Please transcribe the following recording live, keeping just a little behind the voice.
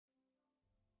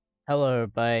Hello,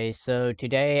 everybody. So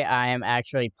today I am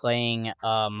actually playing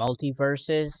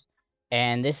Multiversus,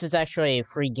 and this is actually a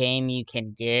free game you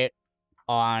can get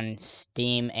on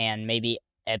Steam and maybe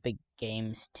Epic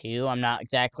Games too. I'm not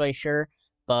exactly sure,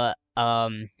 but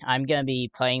I'm gonna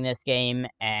be playing this game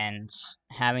and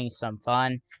having some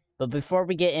fun. But before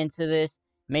we get into this,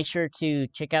 make sure to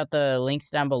check out the links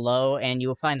down below, and you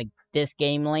will find this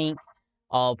game link.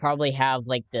 I'll probably have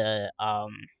like the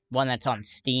one that's on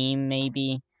Steam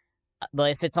maybe,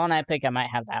 but if it's on Epic, I might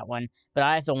have that one. But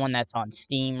I have the one that's on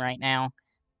Steam right now.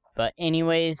 But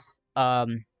anyways,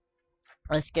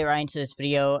 let's get right into this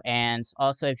video. And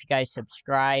also, if you guys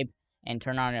subscribe and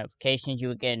turn on notifications, you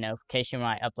will get a notification when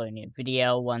I upload a new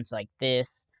video, ones like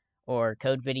this or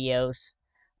code videos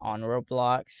on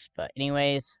Roblox. But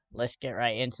anyways, let's get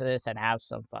right into this and have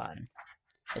some fun.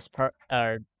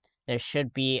 There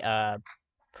should be a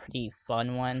pretty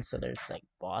fun one. So there's like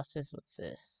bosses. What's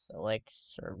this? Select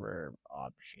server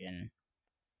option.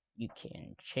 You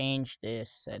can change this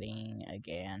setting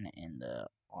again in the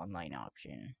online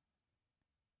option.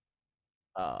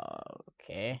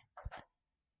 Okay.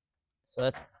 So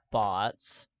that's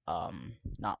bots,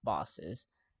 not bosses.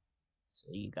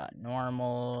 So you got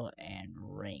normal and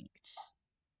ranked.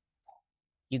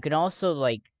 You can also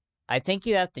like, I think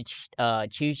you have to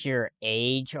choose your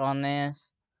age on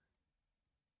this.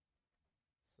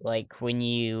 Like when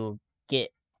you get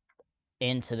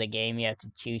into the game, you have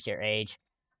to choose your age.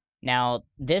 Now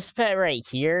this pet right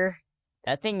here,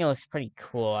 that thing looks pretty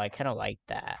cool. I kind of like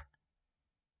that.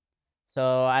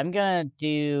 So I'm gonna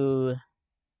do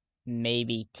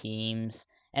maybe teams.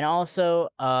 And also,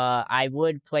 I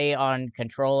would play on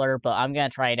controller, but I'm gonna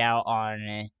try it out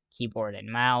on keyboard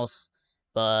and mouse.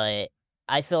 But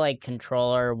I feel like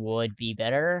controller would be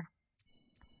better.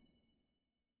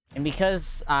 And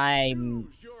because I'm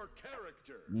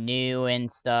new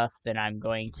and stuff, then I'm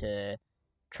going to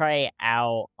try it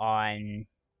out on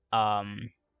um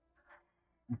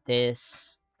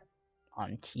this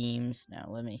on teams. Now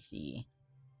let me see.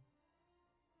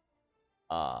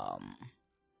 Um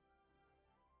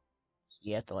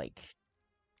you have to like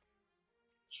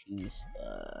choose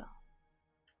the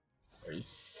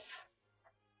place.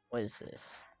 What is this?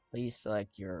 Please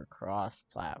select your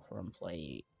cross-platform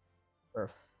play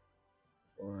perform.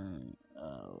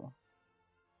 Oh,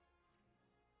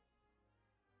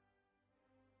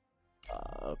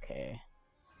 okay.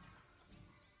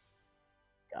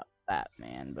 Got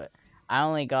Batman, but I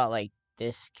only got like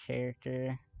this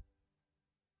character.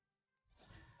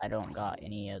 I don't got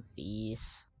any of these.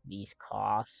 These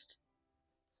cost,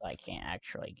 so I can't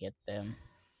actually get them.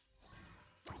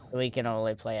 So we can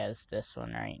only play as this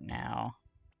one right now.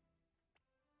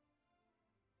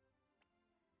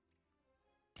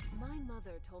 My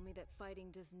mother told me that fighting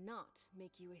does not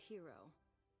make you a hero.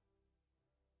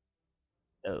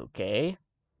 Okay.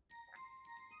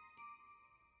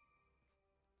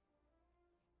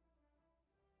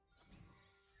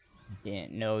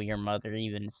 Didn't know your mother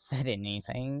even said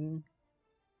anything.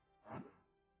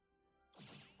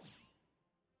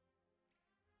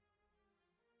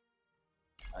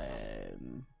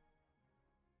 Um,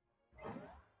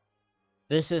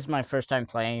 this is my first time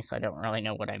playing, so I don't really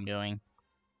know what I'm doing.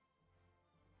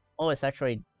 Oh, it's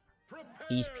actually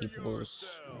these people's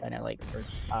kind of like first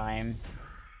time.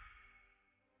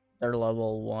 They're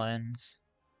level 1s.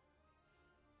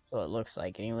 So it looks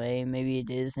like anyway. Maybe it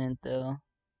isn't though.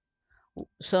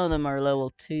 Some of them are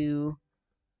level 2.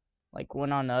 Like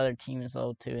one on the other team is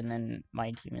level 2, and then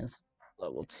my team is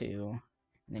level 2.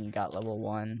 And then you got level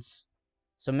 1s.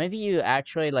 So maybe you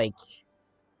actually like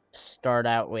start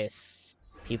out with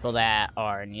people that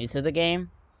are new to the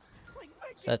game.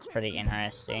 So that's pretty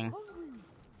interesting.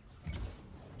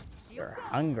 You're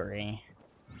hungry.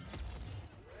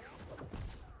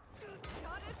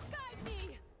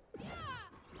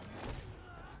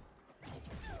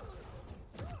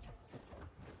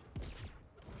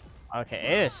 Okay,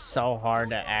 it is so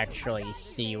hard to actually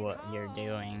see what you're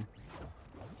doing.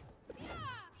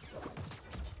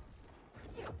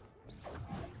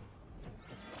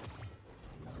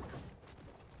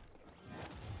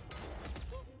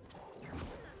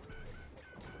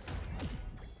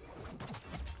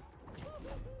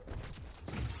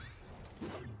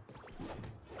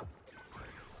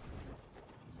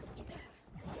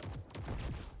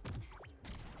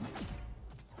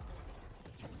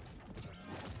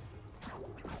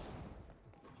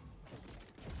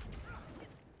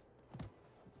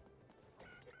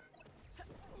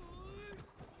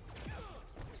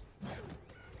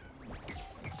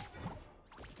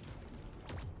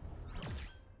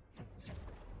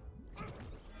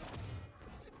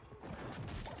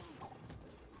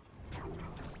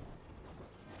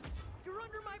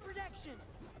 protection.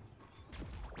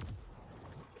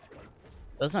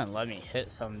 Doesn't let me hit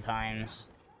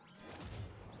sometimes.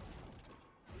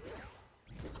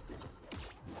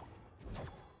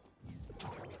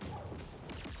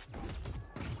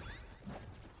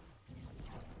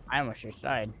 I almost just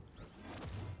died.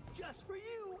 Just for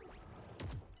you.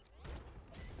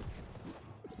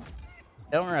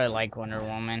 Don't really like Wonder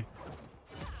Woman.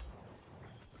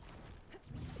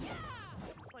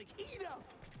 Like eat up.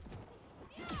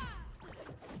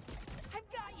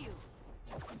 I've got you.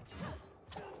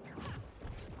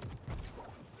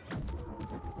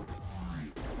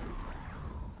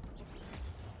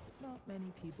 Not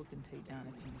many people can take down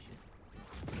a fusion.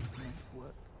 Nice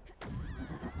work.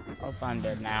 Hope I'm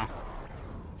dead now.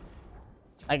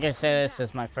 Like I said, this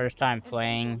is my first time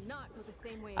playing.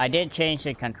 I did change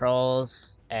the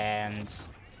controls, and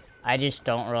I just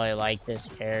don't really like this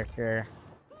character.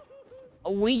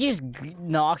 We just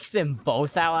knocked them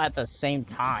both out at the same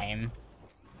time.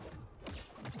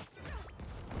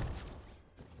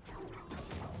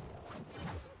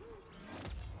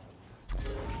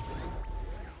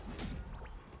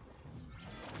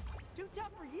 Too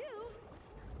tough for you.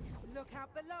 Look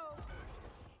out below.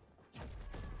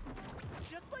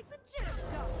 Just like the gym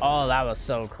stuff. Oh, that was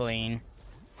so clean.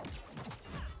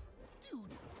 Dude,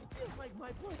 feels like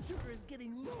my blood sugar is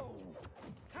getting low.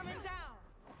 Coming down.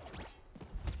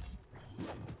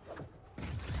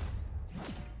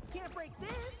 Can't break this.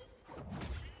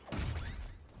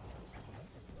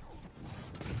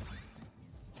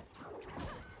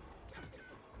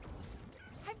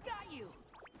 I've got you.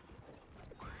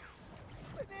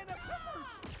 Banana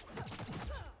peppers.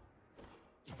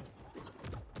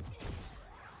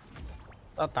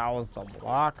 Thought that was the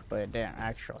block, but it didn't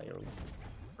actually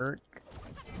work.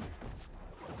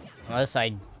 Unless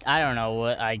I don't know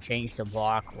what I changed the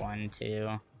block one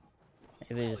to.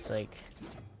 Maybe it's like,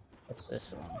 what's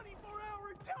this one?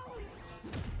 24-hour dolly.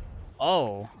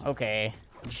 Oh, okay.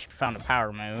 Just found a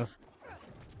power move.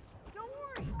 Don't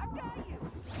worry, I've got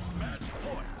you. Match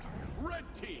point. Red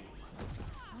team.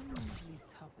 I'm usually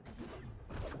tougher than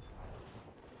this.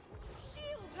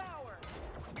 Shield power.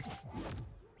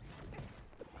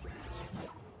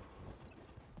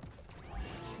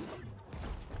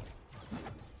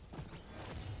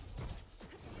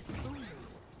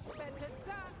 Better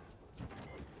die.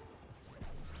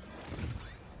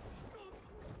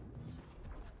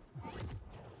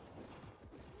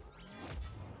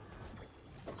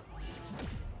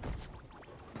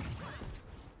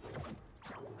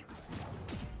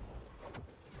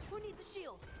 Who needs a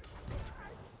shield?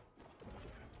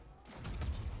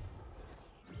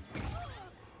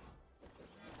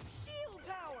 Shield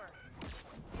power.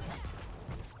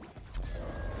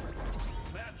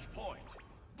 Match point.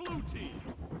 Blue team.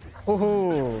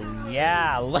 Oh,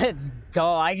 yeah, let's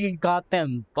go. I just got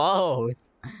them both.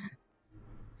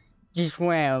 Just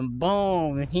went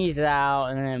boom, and he's out,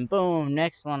 and then boom,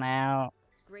 next one out.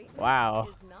 Greatness Wow.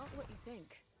 is not what you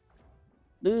think.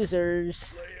 Losers.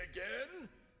 Play again.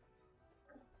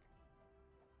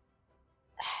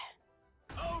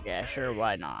 Yeah, sure,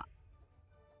 why not?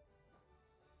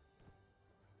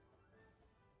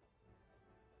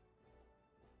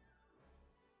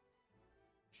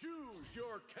 Choose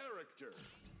your character.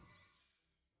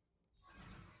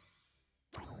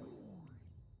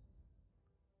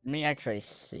 Let me actually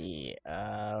see.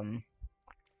 Where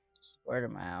the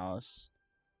mouse?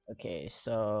 Okay,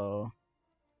 so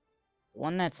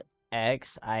one that's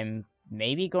X, I'm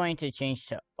maybe going to change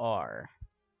to R.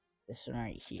 This one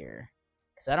right here,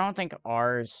 because I don't think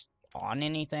R's on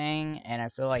anything, and I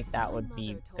feel like that would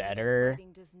be better.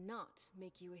 Fighting does not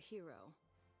make you a hero.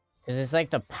 Because it's like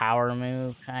the power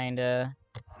move, kinda.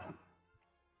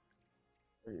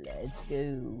 Let's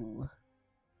go.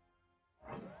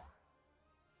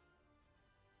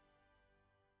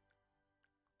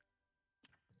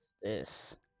 What's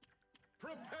this?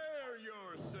 Prepare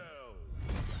yourself.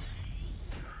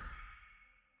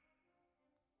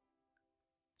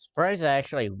 Surprised I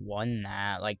actually won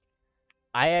that. Like,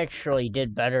 I actually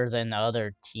did better than the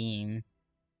other team.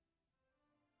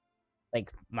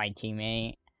 Like, my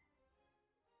teammate.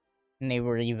 And they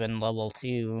were even level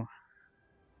 2.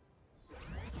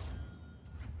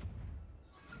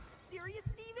 Serious,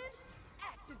 Steven?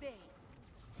 Activate.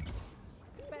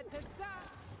 Better die.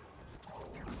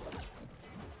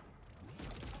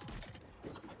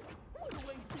 What a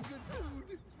waste of good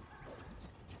food.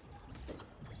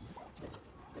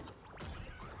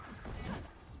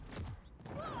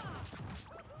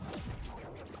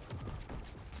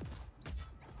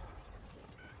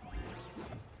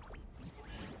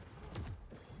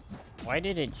 Why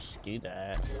did it just do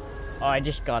that? Oh, I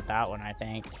just got that one, I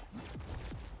think.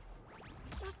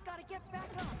 Just gotta get back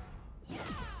up. Yeah.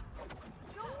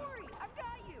 Don't worry, I've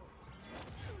got you.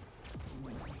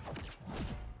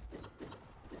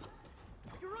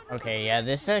 You're under Okay, my yeah,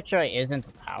 this actually isn't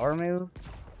the power move.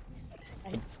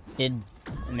 I did...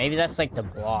 Maybe that's like the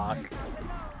block.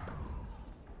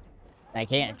 I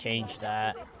can't change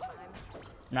that. This time.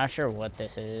 I'm not sure what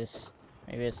this is.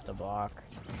 Maybe it's the block.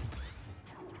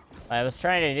 I was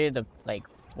trying to do the, like,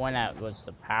 one that was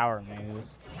the power move.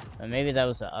 But maybe that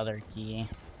was the other key.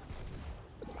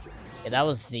 Yeah, that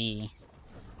was Z.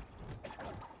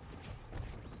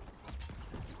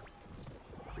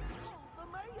 the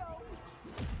mayo.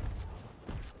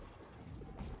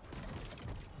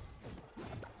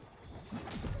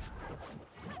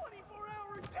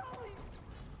 "24-hour deli."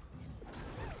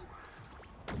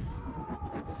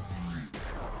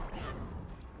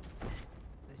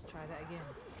 Let's try that again.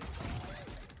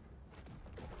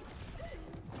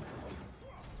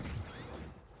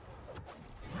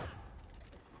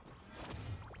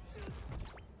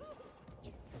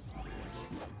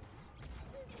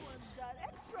 This one's got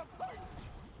extra punch.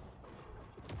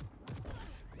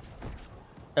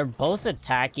 They're both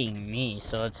attacking me,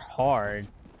 so it's hard.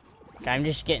 I'm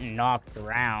just getting knocked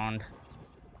around.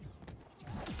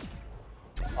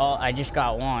 Oh, I just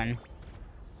got one.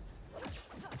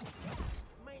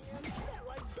 Man, that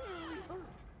like barely hurt.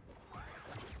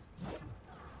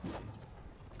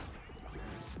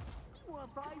 You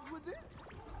want fries with this?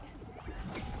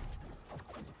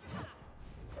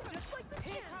 Just like the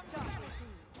tin stuff.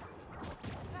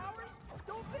 Powers,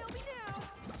 don't fail me now.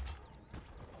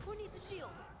 Who needs a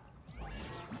shield?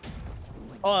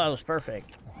 Oh, that was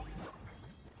perfect.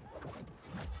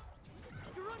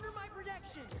 You're under my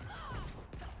protection.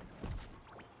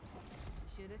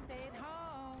 Should have stayed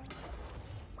home.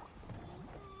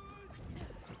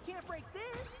 Can't break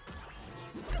this.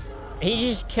 He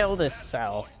just killed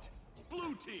himself.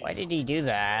 Blue team. Why did he do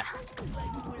that? Win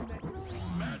that.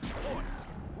 Match point.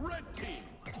 Red team.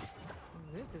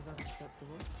 This is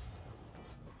unacceptable.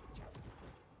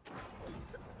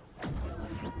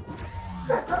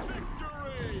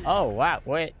 Victory. Oh, wow,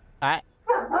 wait,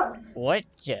 what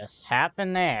just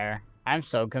happened there? I'm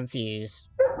so confused.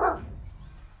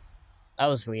 That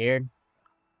was weird.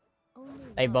 Only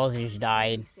They both love just can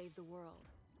died. truly save the world.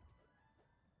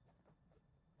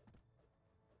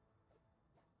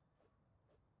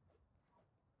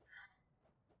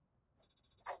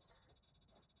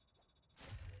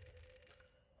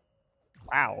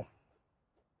 Wow.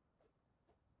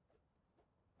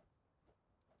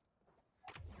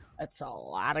 That's a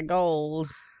lot of gold.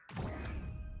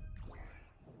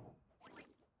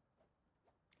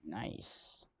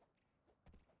 Nice.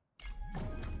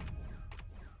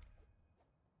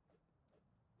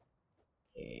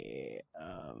 Okay,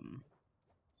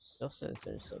 still says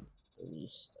there's like 3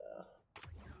 stuff.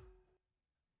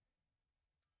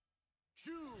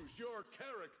 Choose your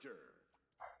character.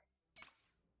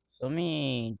 So let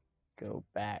me go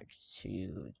back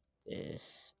to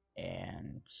this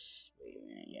and wait a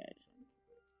minute, yeah.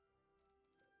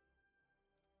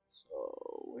 So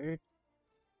where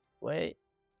what?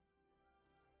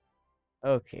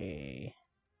 Okay.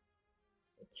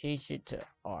 Change it to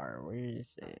R. Where is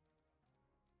it?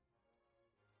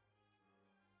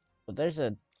 Well, there's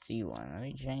a C one. Let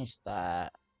me change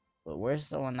that. But where's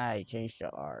the one that I changed to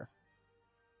R?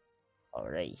 Oh,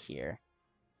 right here.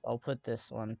 I'll put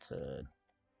this one to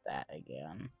that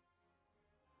again.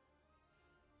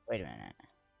 Wait a minute.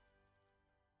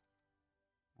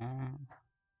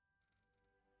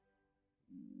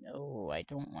 No, I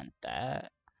don't want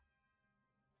that.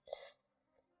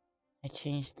 I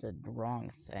changed the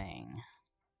wrong thing.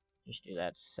 Just do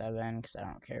that to 7 because I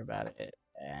don't care about it.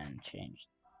 And change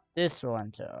this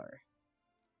one to R.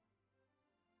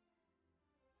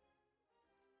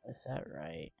 Is that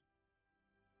right?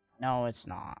 No, it's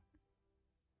not.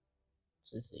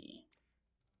 It's a Z.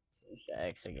 Change to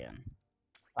X again.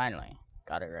 Finally,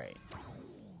 got it right.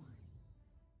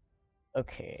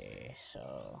 Okay,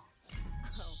 so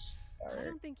Oh, I start.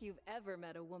 don't think you've ever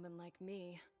met a woman like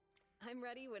me. I'm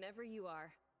ready whenever you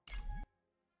are.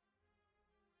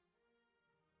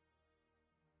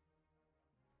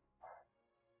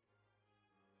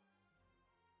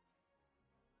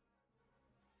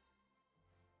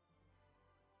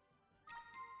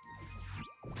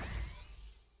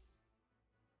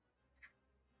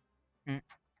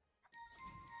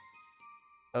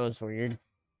 That was weird.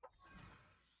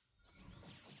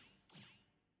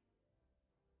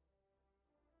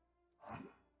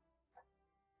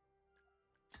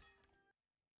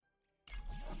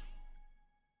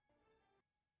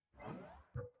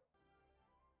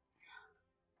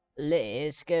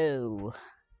 Let's go.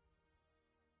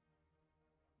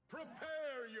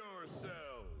 Prepare yourself.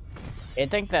 I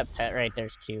think that pet right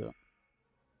there's cute.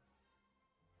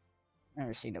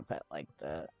 Never seen a pet like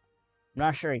that. I'm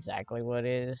not sure exactly what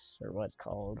it is or what it's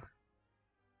called.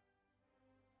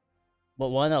 But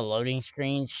one of the loading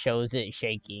screens shows it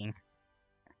shaking.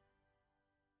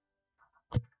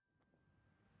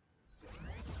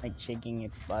 Like shaking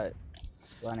its butt.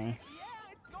 It's funny.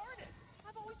 Yeah, it's Garnet.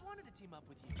 I've always wanted to team up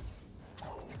with you.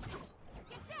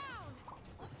 Get down!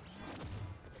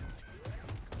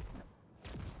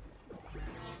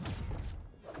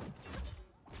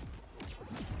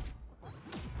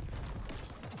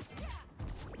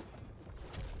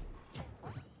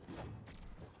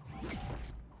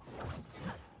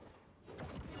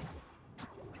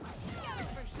 Get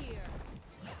over here!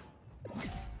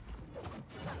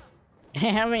 They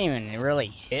haven't even really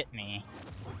hit me.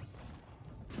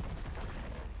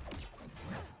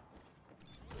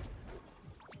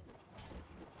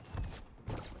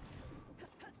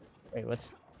 Wait,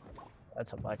 what's...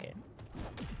 That's a bucket.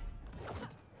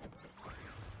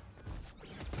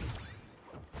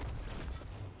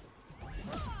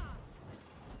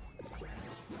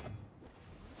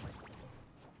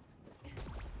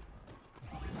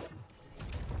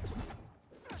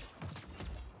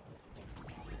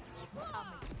 I'll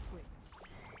make this quick.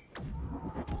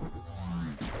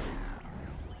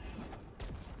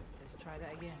 Let's try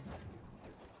that again.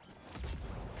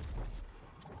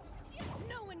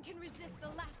 No one can resist the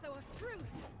lasso of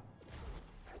truth!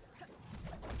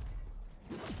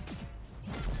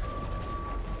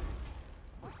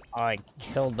 Oh, I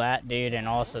killed that dude and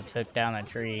also took down a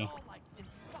tree. All like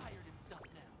inspired and stuff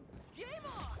now. Game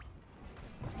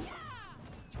on!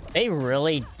 They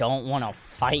really don't want to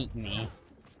fight me.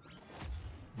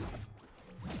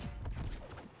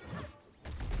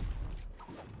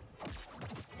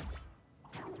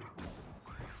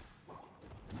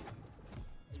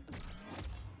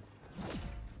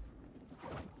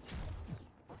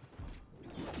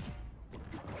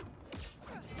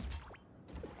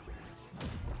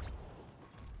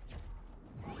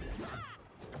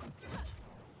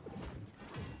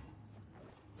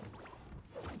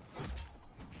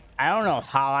 I don't know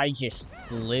how I just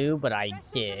flew, but I Special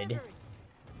did. delivery.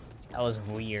 That was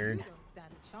You weird. don't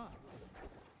stand a chance.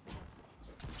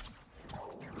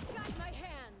 Guide my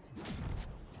hand!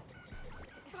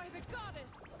 By the goddess!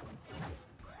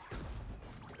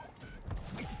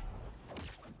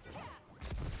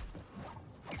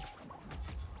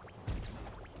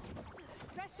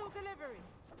 Special delivery.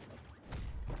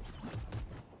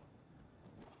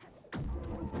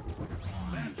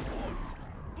 Match point.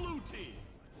 Blue team.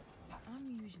 I'm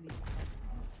usually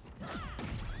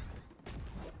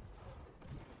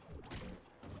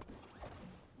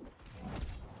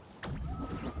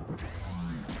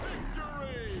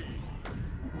Victory.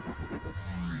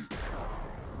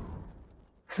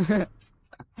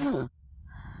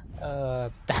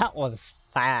 That was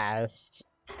fast.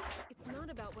 It's not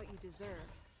about what you deserve.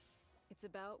 It's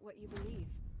about what you believe.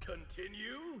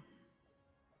 Continue.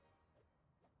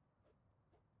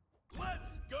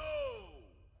 Let's go.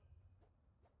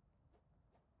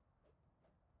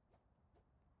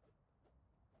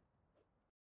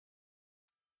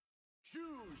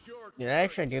 Choose your Did I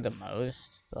actually do the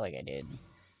most? I feel like I did.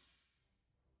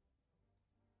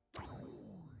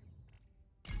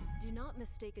 Do not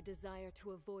mistake a desire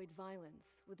to avoid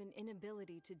violence with an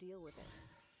inability to deal with it.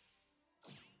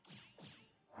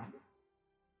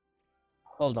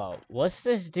 Hold on. What's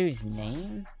this dude's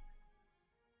name?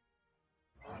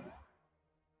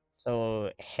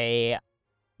 So, hey,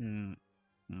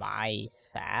 my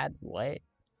sad? What?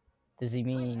 Does he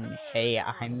mean, hey,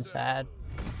 I'm sad?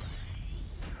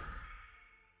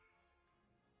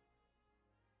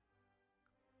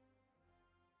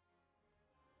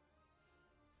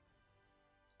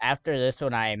 After this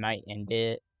one, I might end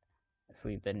it. If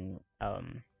we've been,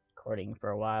 recording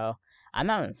for a while. I'm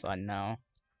having fun now.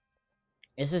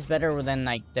 This is better than,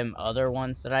 like, them other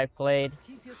ones that I played.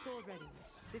 keep your sword ready.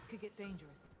 This could get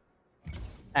dangerous.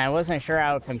 I wasn't sure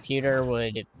how a computer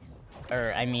would,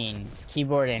 or I mean,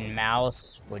 keyboard and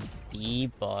mouse would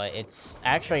be, but it's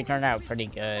actually turned out pretty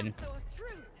good. Lasso of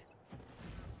truth!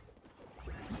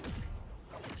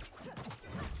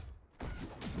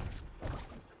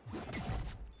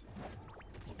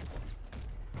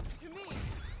 To me!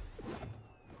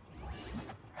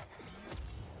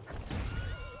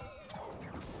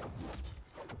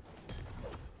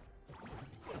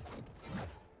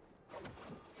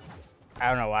 I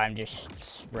don't know why I'm just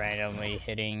randomly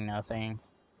hitting nothing.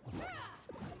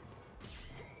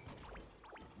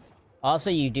 Also,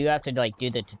 you do have to like do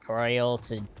the tutorial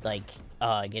to like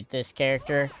get this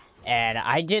character. And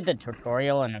I did the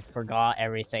tutorial and forgot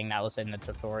everything that was in the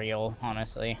tutorial,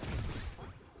 honestly.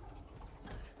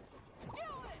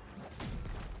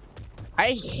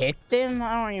 I hit them?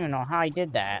 I don't even know how I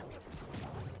did that.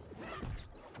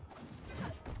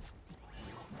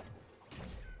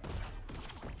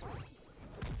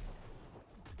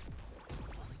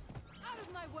 Out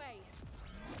of my way!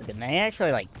 Can they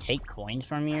actually like take coins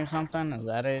from me or something? Is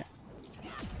that it?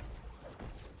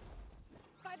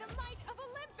 By the might of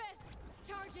Olympus!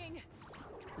 Charging!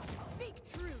 Speak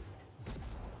truth!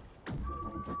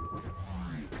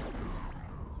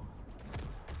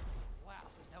 Wow,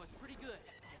 that was pretty good.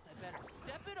 Guess I better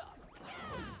step it up.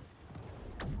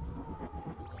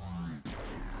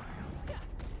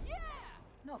 Yeah!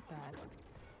 Not bad. I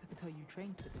could tell you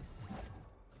trained for this.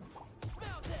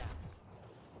 Smell that!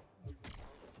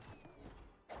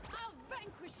 I'll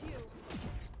vanquish you!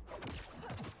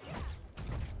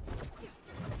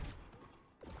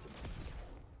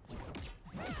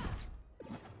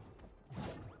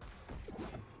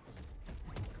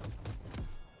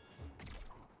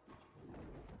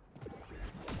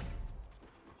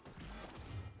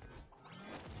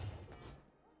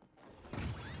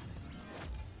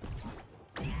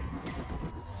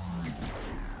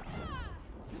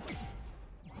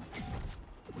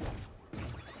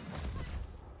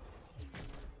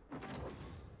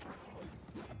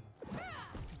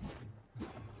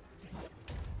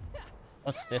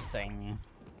 What's this thing?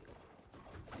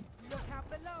 Look out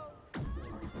below.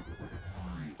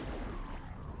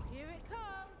 Here it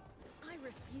comes. I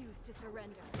refuse to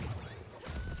surrender.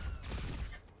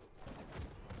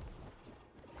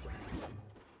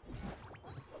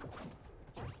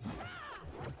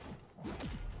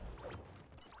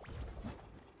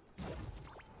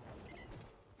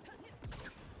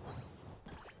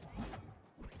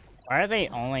 Why are they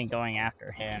only going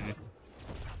after him?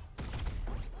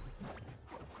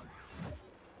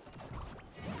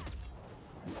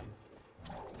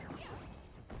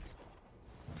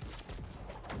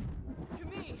 To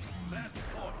me! Match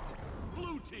point.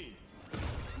 Blue team.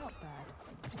 Not bad.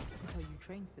 I could tell you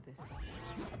trained for this.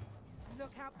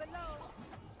 Look out below.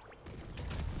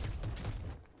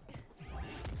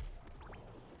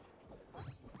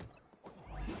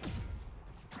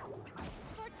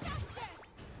 For justice!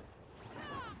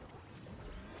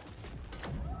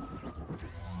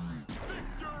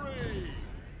 Victory.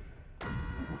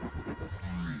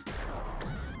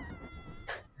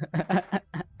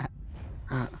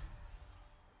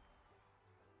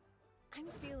 I'm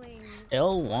feeling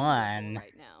Still wonderful won.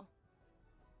 right now.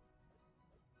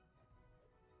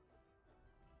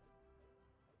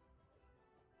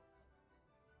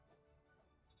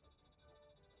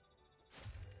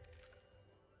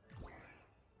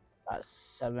 Got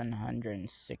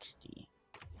 760.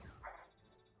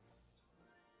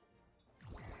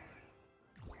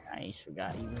 Nice, we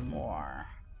got even more.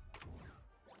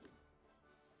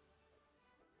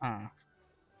 Huh.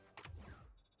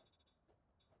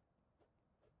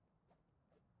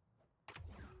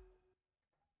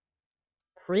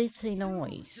 Pretty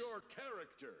noise. Choose your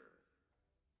character.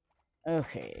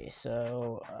 Okay,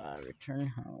 so return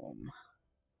home.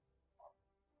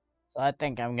 So I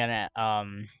think I'm gonna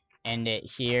end it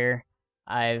here.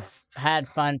 I've had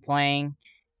fun playing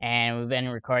and we've been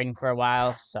recording for a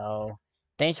while, so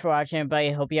thanks for watching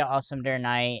everybody. Hope you have an awesome day or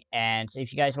night. And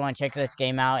if you guys want to check this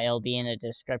game out, it'll be in the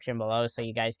description below so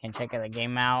you guys can check the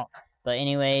game out. But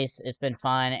anyways, it's been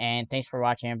fun and thanks for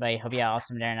watching everybody. Hope you have an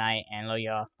awesome day or night and love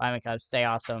you all. Bye my cubs, stay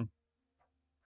awesome.